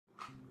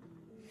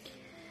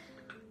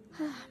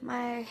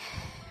My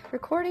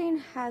recording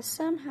has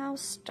somehow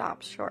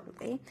stopped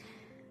shortly.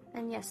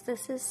 And yes,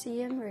 this is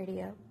CM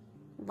Radio,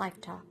 Life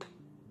Talk.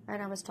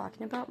 And I was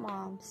talking about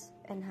moms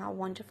and how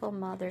wonderful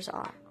mothers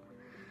are.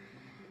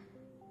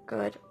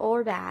 Good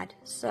or bad.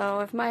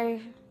 So if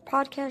my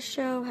podcast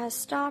show has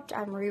stopped,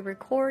 I'm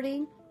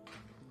re-recording.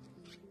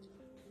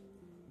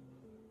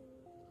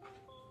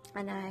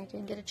 And I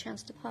didn't get a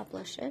chance to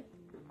publish it.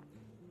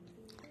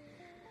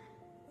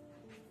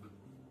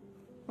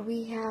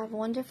 We have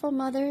wonderful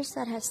mothers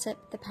that have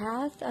set the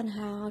path on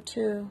how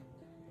to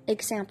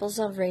examples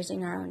of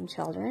raising our own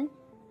children.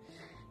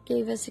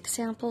 Gave us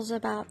examples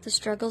about the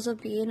struggles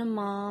of being a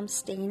mom,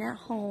 staying at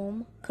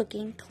home,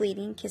 cooking,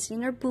 cleaning,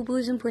 kissing our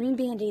boo-boos and putting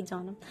band-aids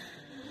on them.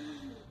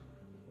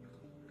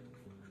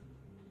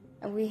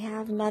 And we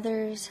have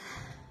mothers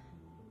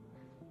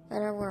that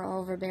were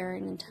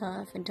overbearing and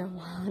tough and don't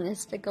want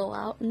us to go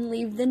out and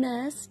leave the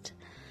nest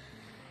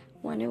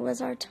when it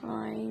was our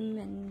time,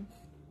 and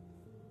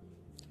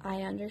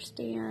I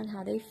understand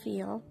how they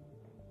feel.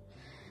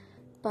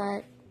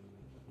 But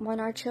when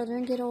our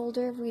children get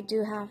older, we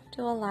do have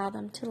to allow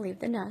them to leave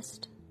the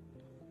nest.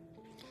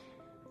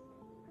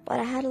 But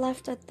I had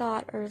left a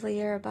thought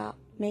earlier about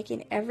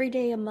making every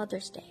day a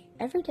Mother's Day.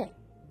 Every day.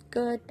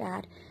 Good,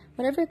 bad.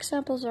 Whatever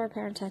examples our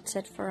parents had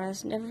set for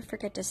us, never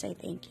forget to say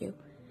thank you.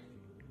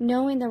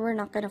 Knowing that we're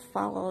not going to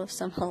follow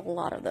a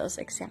lot of those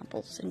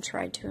examples and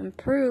try to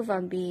improve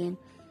on being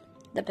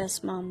the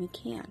best mom we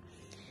can.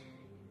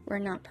 We're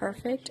not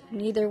perfect,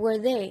 neither were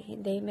they.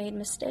 They made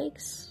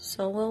mistakes,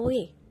 so will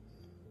we.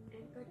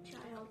 Good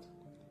child.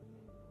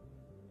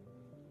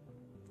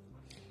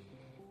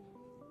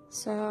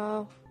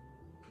 So,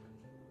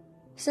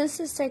 since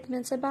this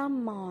segment's about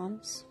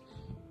moms,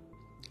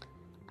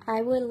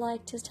 I would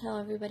like to tell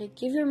everybody,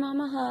 give your mom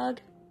a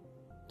hug,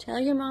 tell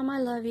your mom I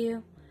love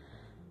you,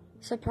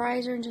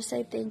 surprise her and just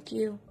say thank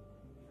you,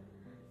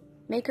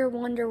 make her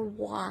wonder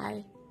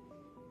why.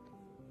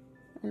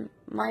 And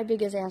my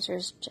biggest answer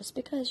is just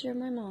because you're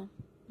my mom.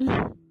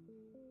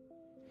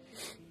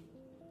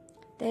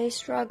 They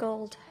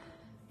struggled.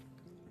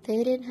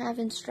 They didn't have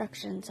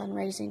instructions on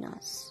raising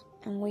us,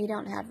 and we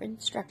don't have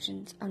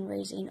instructions on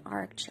raising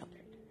our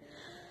children.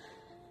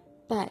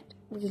 But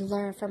we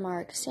learn from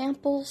our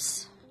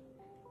examples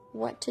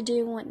what to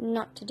do, what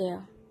not to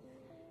do.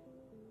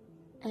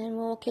 And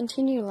we'll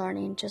continue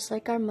learning just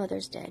like our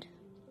mothers did.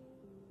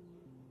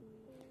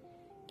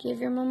 Give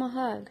your mom a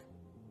hug.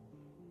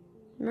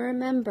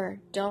 Remember,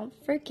 don't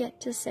forget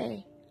to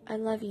say, I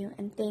love you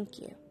and thank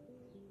you.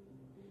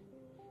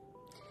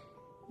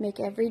 Make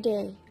every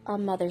day a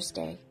Mother's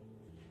Day.